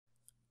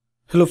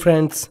Hello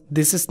friends,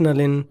 this is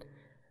Nalin.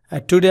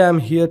 Today I'm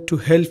here to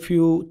help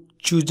you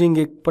choosing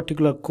a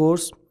particular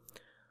course.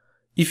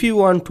 If you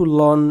want to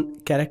learn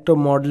character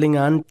modeling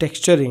and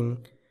texturing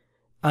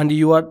and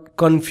you are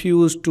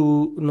confused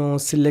to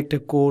select a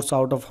course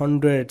out of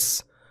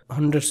hundreds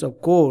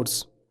of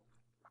courses,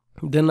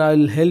 then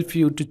I'll help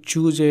you to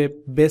choose a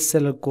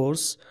bestseller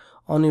course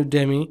on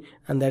Udemy,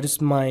 and that is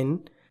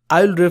mine.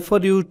 I'll refer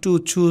you to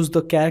choose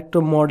the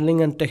character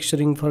modeling and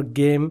texturing for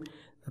game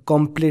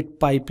complete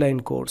pipeline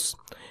course.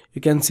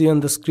 You can see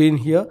on the screen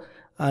here,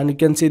 and you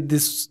can see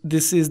this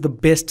is the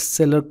best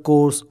seller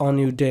course on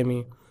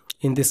Udemy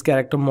in this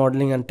character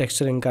modeling and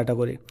texturing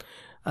category,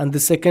 and the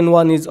second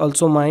one is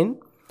also mine.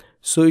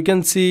 So you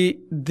can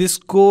see this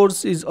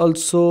course is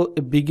also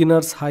a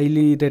beginners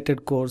highly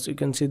rated course. You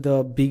can see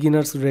the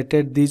beginners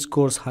rated this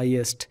course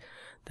highest.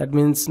 That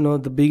means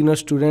the beginner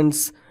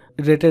students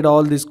rated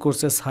all these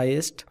courses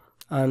highest,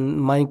 and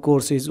my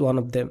course is one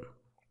of them.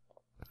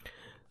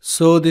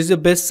 So this is a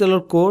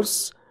bestseller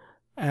course,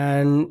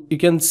 and you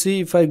can see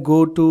if I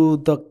go to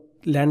the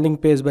landing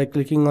page by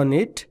clicking on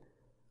it,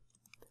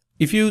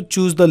 if you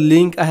choose the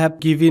link I have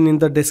given in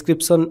the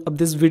description of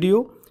this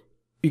video,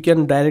 you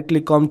can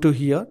directly come to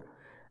here,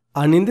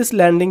 and in this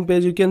landing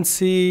page you can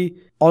see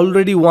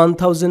already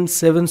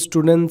 1007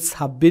 students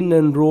have been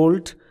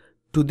enrolled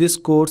to this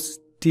course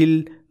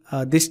till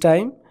this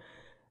time,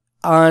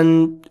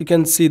 and you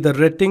can see the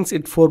ratings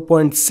at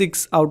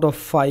 4.6 out of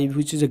 5,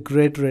 which is a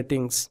great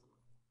ratings.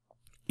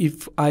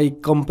 If I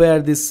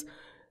compare this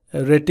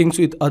ratings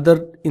with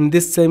other in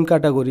this same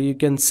category, you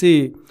can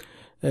see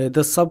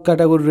the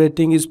subcategory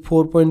rating is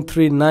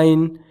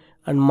 4.39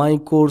 and my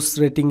course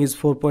rating is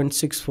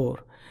 4.64.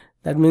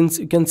 That means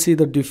you can see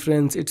the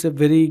difference. It's a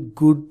very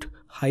good,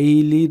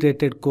 highly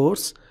rated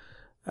course.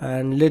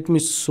 And let me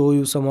show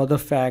you some other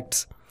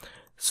facts.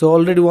 So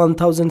already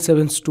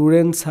 1007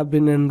 students have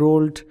been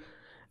enrolled,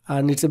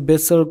 and it's a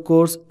bestseller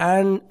course,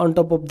 and on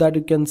top of that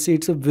you can see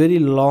it's a very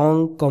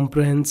long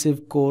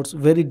comprehensive course,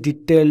 very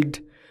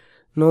detailed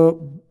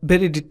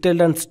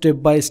and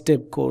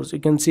step-by-step course. You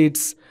can see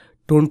it's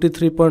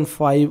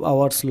 23.5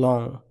 hours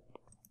long,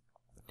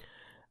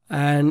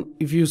 and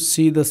if you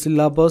see the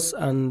syllabus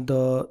and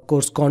the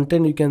course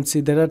content, you can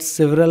see there are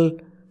several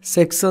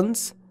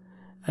sections,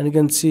 and you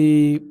can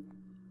see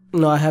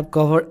I have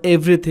covered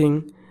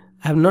everything.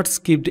 I have not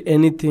skipped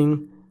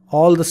anything.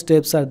 All the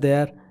steps are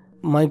there.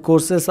 My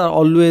courses are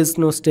always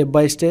step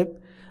by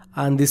step,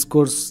 and this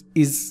course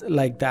is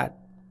like that.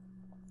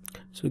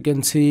 So you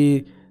can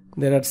see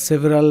there are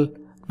several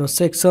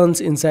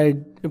sections.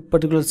 Inside a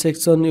particular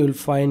section you will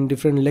find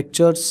different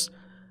lectures,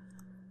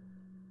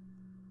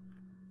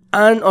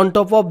 and on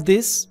top of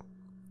this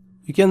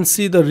you can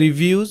see the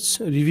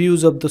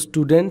reviews of the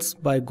students.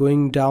 By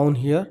going down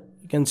here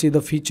you can see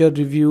the featured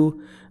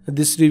review.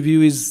 This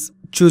review is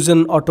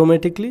chosen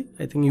automatically.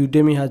 I think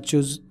Udemy has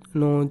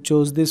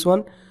chose this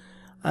one.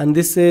 And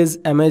this says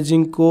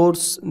amazing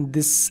course,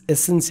 this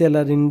essential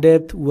are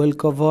in-depth, well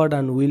covered,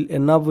 and will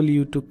enable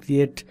you to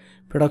create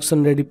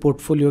production ready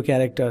portfolio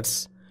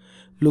characters.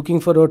 Looking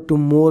forward to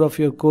more of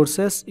your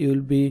courses you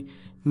will be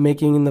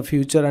making in the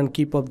future, and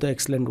keep up the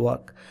excellent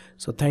work.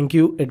 So thank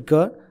you,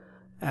 Edgar.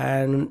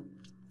 And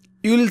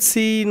you will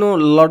see a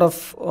lot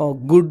of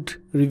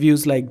good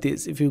reviews like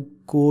this. If you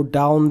go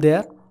down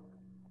there,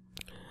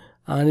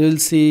 and you will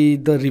see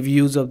the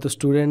reviews of the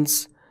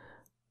students.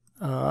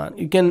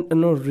 You can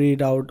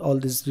read out all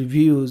these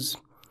reviews.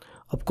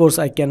 Of course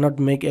I cannot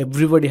make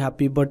everybody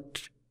happy,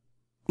 but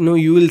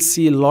you will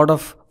see a lot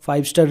of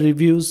 5-star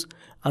reviews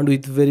and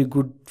with very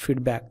good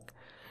feedback.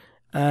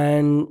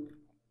 And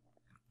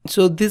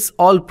so this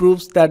all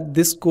proves that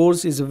this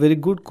course is a very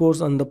good course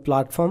on the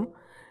platform,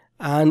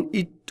 and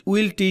it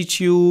will teach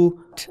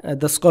you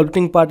the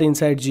sculpting part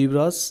inside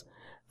ZBrush,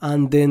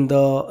 and then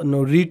the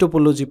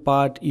retopology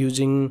part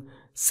using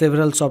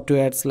several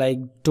softwares like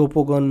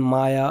Topogon,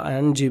 Maya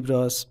and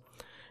ZBrush,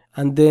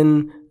 and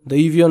then the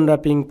UV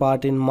unwrapping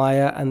part in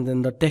Maya, and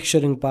then the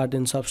texturing part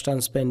in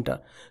Substance Painter.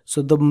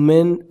 So the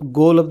main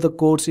goal of the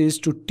course is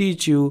to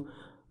teach you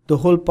the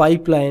whole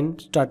pipeline,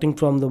 starting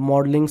from the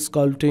modeling,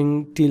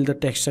 sculpting till the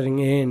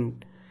texturing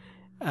end.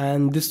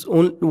 And this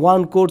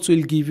one course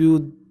will give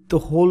you the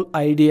whole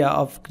idea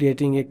of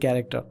creating a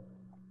character.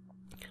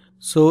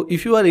 So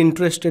if you are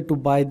interested to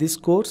buy this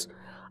course,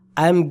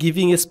 I am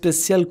giving a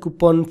special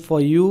coupon for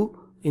you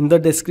in the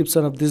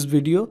description of this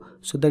video,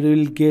 so that you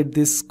will get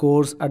this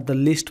course at the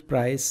list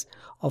price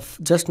of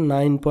just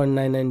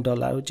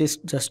 $9.99, which is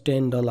just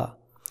 $10.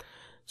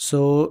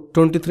 So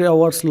 23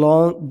 hours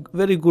long,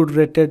 very good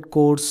rated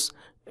course,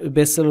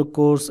 bestseller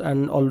course,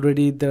 and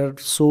already there are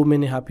so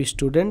many happy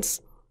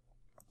students.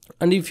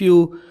 And if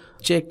you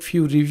check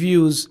few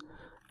reviews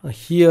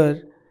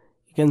here,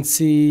 you can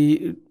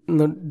see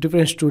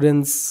different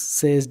students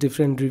says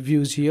different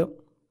reviews here,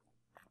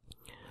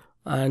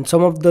 and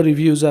some of the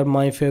reviews are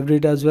my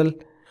favorite as well.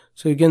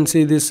 So you can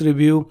see this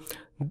review.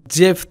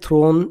 Jeff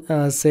Throne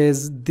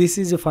says, this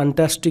is a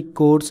fantastic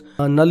course.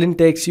 Nalin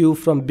takes you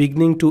from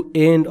beginning to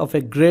end of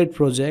a great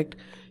project.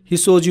 He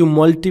shows you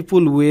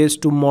multiple ways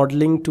to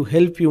modeling to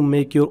help you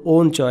make your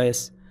own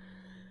choice.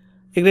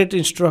 A great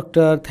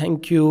instructor,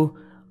 thank you.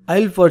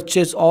 I'll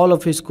purchase all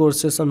of his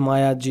courses on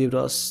Maya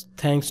Jibras.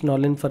 Thanks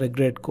Nalin for a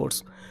great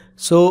course.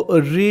 So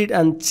read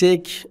and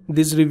check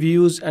these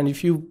reviews, and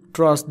if you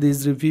trust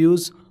these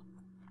reviews,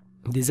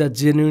 these are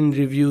genuine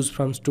reviews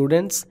from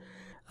students.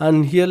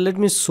 And here let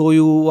me show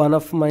you one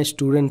of my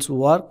students'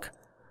 work.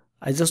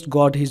 I just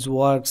got his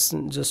works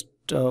just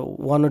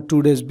 1 or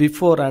 2 days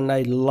before, and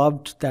I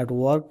loved that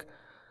work.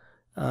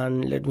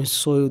 And let me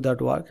show you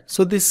that work.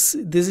 So this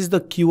is the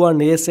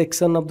Q&A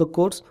section of the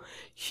course.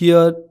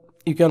 Here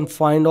you can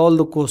find all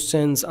the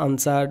questions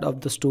answered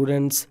of the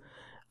students,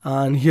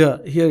 and here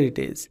it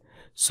is.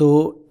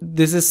 So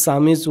this is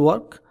Sami's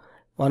work,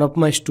 one of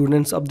my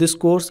students of this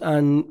course,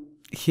 and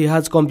he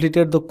has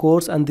completed the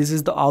course, and this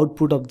is the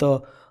output of the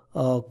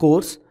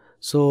course.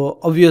 So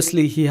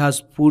obviously he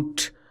has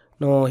put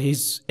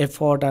his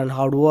effort and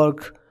hard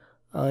work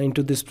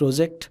into this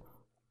project.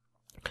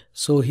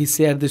 So he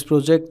shared this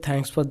project,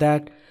 thanks for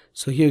that.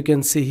 So here you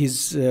can see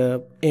his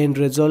end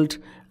result,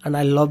 and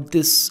I love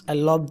this. I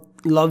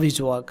love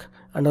his work,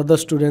 and other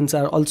students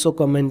are also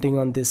commenting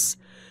on this.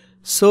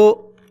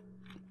 So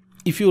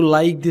if you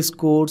like this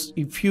course,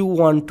 if you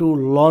want to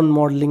learn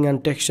modeling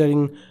and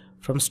texturing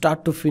from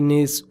start to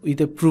finish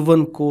with a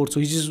proven course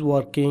which is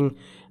working,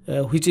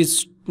 which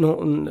is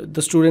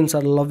the students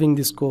are loving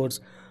this course,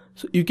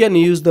 so you can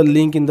use the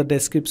link in the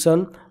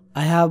description.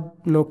 I have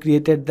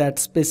created that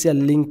special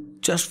link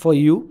just for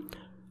you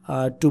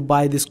to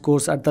buy this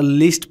course at the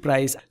least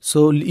price.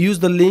 So use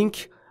the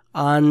link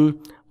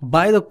and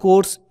buy the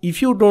course.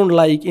 If you don't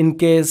like, in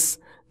case,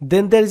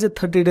 then there is a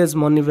 30 days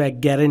money back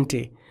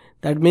guarantee.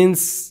 That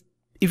means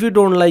if you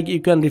don't like,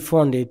 you can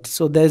refund it.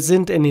 So there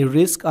isn't any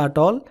risk at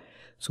all.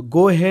 So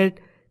go ahead,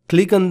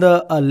 click on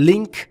the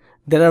link.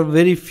 There are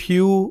very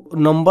few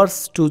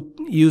numbers to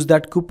use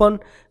that coupon.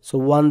 So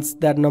once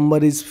that number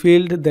is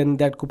filled, then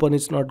that coupon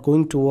is not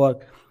going to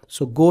work.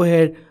 So go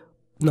ahead,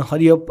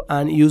 hurry up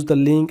and use the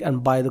link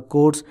and buy the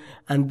course,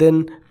 and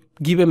then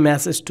give a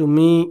message to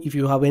me if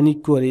you have any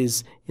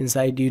queries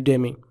inside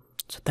Udemy.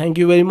 So thank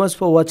you very much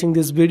for watching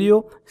this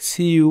video.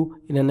 See you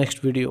in the next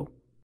video.